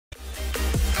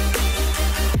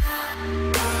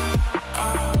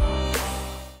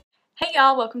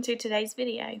y'all, welcome to today's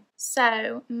video.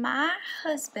 So my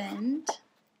husband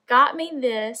got me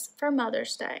this for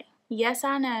Mother's Day. Yes,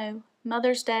 I know,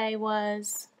 Mother's Day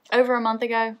was over a month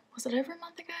ago. Was it over a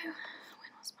month ago?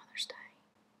 When was Mother's Day?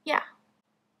 Yeah.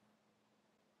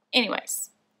 Anyways,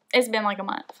 it's been like a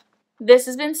month. This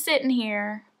has been sitting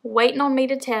here waiting on me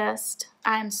to test.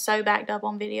 I am so backed up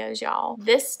on videos, y'all.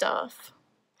 This stuff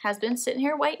has been sitting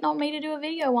here waiting on me to do a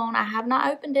video on. I have not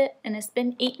opened it and it's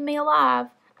been eating me alive.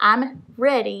 I'm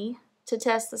ready to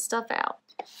test the stuff out.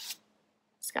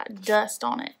 It's got dust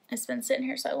on it. It's been sitting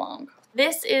here so long.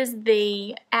 This is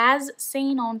the As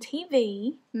Seen on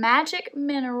TV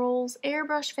MagicMinerals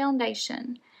Airbrush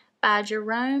Foundation by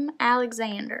Jerome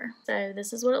Alexander. So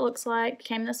this is what it looks like.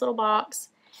 Came in this little box.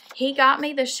 He got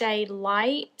me the shade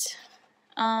Light.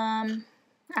 I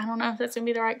don't know if that's going to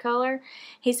be the right color.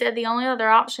 He said the only other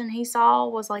option he saw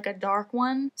was like a dark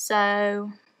one.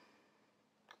 So,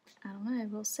 I don't know.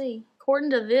 We'll see.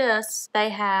 According to this, they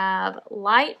have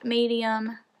light,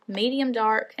 medium, medium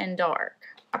dark, and dark.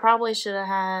 I probably should have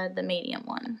had the medium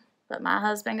one. But my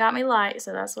husband got me light,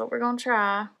 so that's what we're going to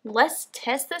try. Let's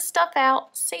test this stuff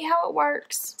out, see how it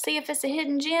works, see if it's a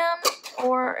hidden gem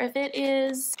or if it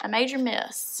is a major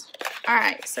miss.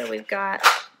 Alright, so we've got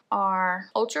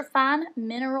our Ultra Fine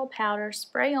Mineral Powder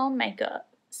Spray On Makeup.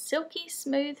 Silky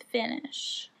Smooth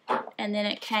Finish. And then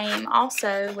it came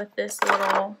also with this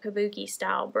little Kabuki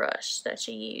style brush that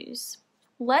you use.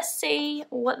 Let's see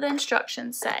what the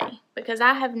instructions say, because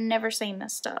I have never seen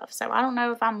this stuff. So I don't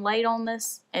know if I'm late on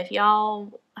this, if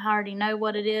y'all already know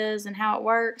what it is and how it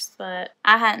works, but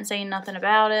I hadn't seen nothing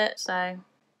about it, so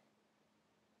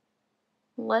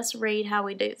let's read how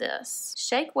we do this.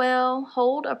 Shake well,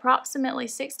 hold approximately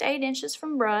 6 to 8 inches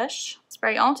from brush,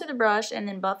 spray onto the brush, and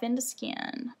then buff into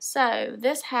skin. So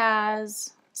this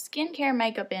has skincare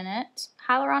makeup in it,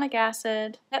 hyaluronic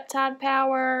acid, peptide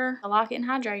power, lock and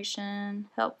hydration,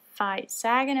 help fight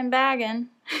sagging and bagging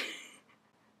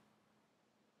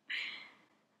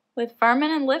with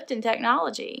firming and lifting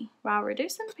technology while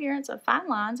reducing the appearance of fine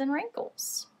lines and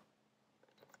wrinkles.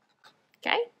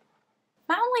 Okay.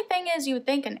 My only thing is, you would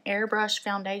think an airbrush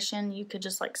foundation you could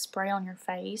just like spray on your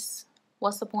face.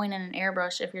 What's the point in an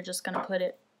airbrush if you're just going to put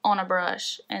it on a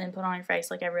brush and then put it on your face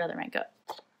like every other makeup?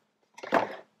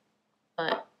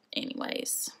 But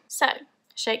anyways, so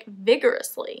shake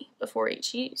vigorously before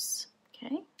each use.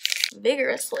 Okay,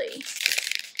 vigorously.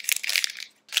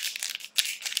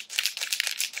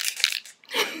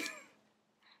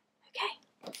 Okay,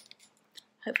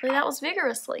 hopefully that was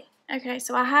vigorously. Okay,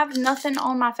 so I have nothing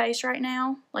on my face right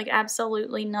now, like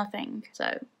absolutely nothing.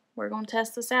 So we're going to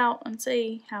test this out and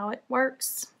see how it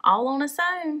works all on its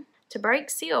own. To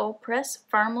break seal, press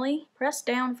firmly, press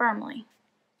down firmly.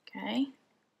 Okay.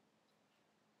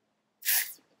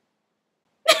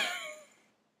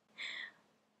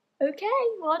 Okay,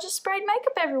 well I just sprayed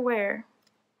makeup everywhere.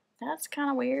 That's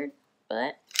kind of weird,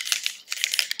 but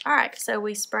alright, so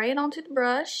we spray it onto the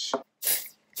brush.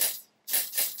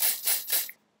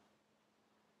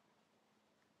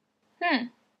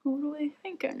 What are we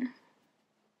thinking?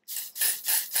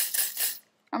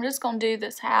 I'm just going to do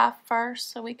this half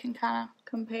first so we can kind of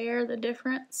compare the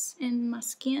difference in my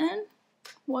skin.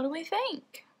 What do we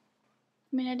think?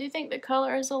 I mean, I do think the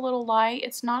color is a little light.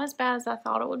 It's not as bad as I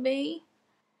thought it would be.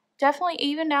 Definitely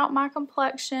evened out my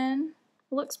complexion.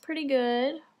 Looks pretty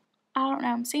good. I don't know,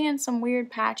 I'm seeing some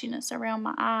weird patchiness around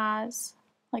my eyes.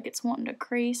 Like it's wanting to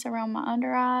crease around my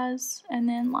under eyes. And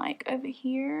then like over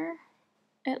here,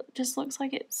 it just looks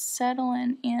like it's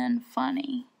settling in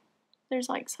funny. There's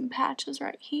like some patches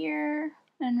right here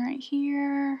and right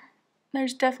here.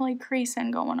 There's definitely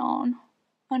creasing going on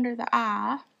under the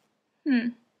eye.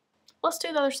 Let's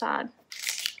do the other side.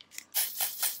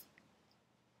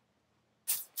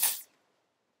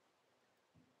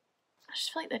 I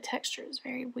just feel like the texture is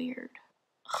very weird.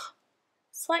 Ugh.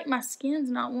 It's like my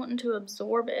skin's not wanting to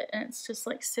absorb it and it's just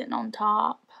like sitting on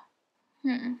top.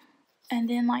 And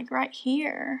then like right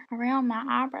here around my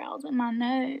eyebrows and my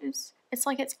nose, it's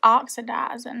like it's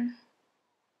oxidizing.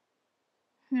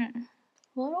 A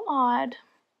little odd.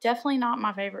 Definitely not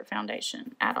my favorite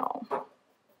foundation at all.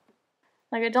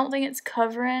 Like I don't think it's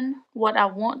covering what I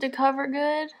want to cover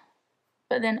good,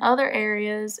 but then other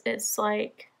areas it's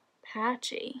like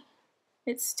patchy.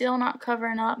 It's still not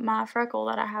covering up my freckle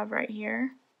that I have right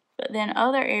here. But then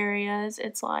other areas,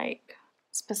 it's like,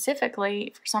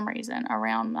 specifically, for some reason,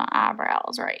 around my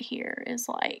eyebrows right here is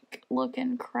like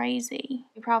looking crazy.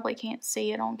 You probably can't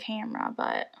see it on camera,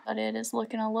 but it is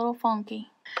looking a little funky.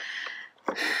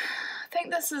 I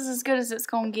think this is as good as it's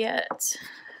gonna get.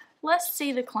 Let's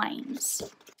see the claims.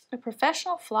 A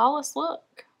professional, flawless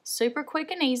look. Super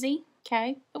quick and easy.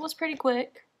 Okay, it was pretty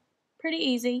quick. Pretty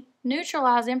easy.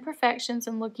 Neutralize imperfections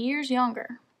and look years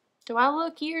younger. Do I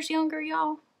look years younger,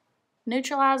 y'all?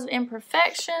 Neutralize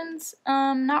imperfections?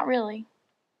 Not really.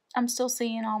 I'm still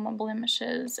seeing all my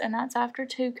blemishes, and that's after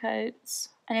 2 coats.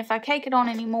 And if I cake it on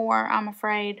anymore, I'm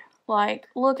afraid, like,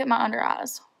 look at my under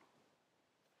eyes.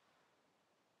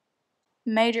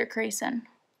 Major creasing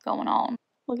going on.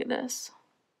 Look at this.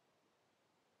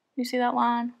 You see that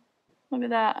line? Look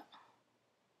at that.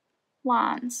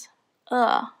 Lines.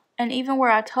 Ugh. And even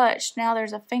where I touched, now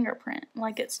there's a fingerprint.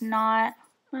 Like, it's not,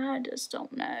 I just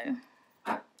don't know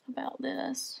about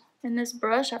this. And this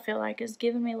brush, I feel like, is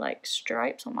giving me, like,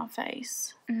 stripes on my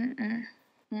face.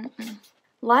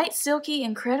 Light, silky,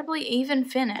 incredibly even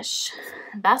finish.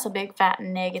 That's a big fat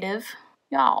negative.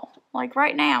 Y'all, like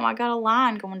right now, I got a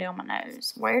line going down my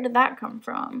nose. Where did that come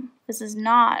from? This is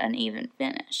not an even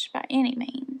finish by any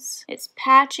means. It's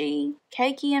patchy,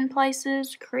 cakey in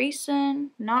places,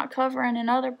 creasing, not covering in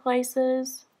other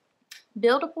places.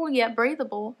 Buildable yet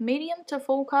breathable, medium to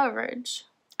full coverage.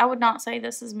 I would not say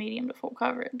this is medium to full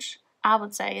coverage. I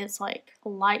would say it's like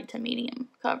light to medium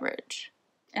coverage.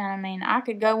 And I mean, I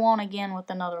could go on again with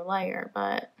another layer,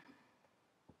 but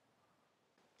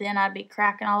then I'd be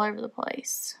cracking all over the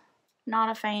place. Not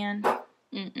a fan.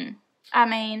 I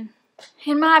mean,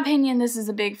 in my opinion, this is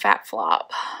a big fat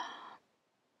flop.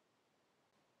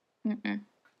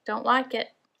 Don't like it.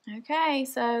 Okay,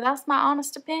 so that's my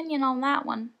honest opinion on that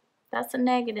one. That's a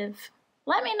negative.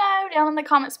 Let me know down in the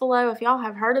comments below if y'all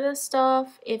have heard of this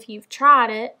stuff, if you've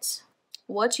tried it,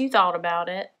 what you thought about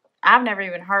it. I've never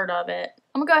even heard of it.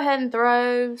 I'm gonna go ahead and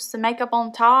throw some makeup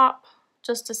on top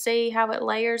just to see how it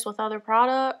layers with other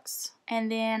products.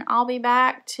 And then I'll be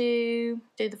back to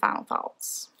do the final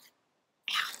thoughts.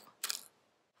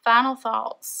 Final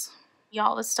thoughts.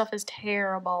 Y'all, this stuff is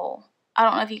terrible. I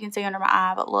don't know if you can see under my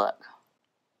eye, but look.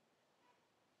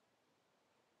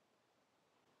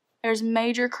 There's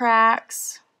major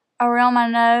cracks around my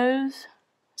nose.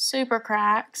 Super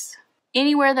cracks.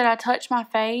 Anywhere that I touch my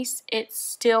face, it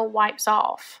still wipes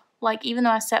off. Like, even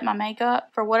though I set my makeup,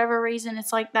 for whatever reason,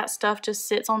 it's like that stuff just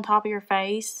sits on top of your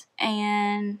face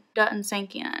and doesn't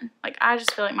sink in. Like, I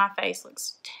just feel like my face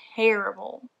looks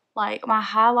terrible. Like, my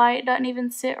highlight doesn't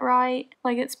even sit right.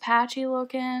 Like, it's patchy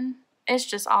looking. It's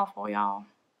just awful, y'all.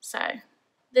 So,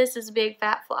 this is a big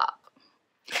fat flop.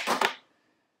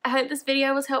 I hope this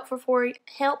video was helpful for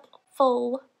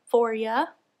you.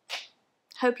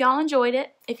 Hope y'all enjoyed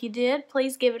it. If you did,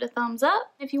 please give it a thumbs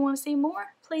up. If you want to see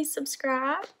more, please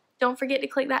subscribe. Don't forget to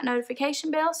click that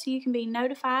notification bell so you can be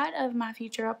notified of my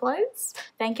future uploads.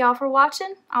 Thank y'all for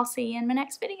watching. I'll see you in my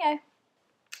next video.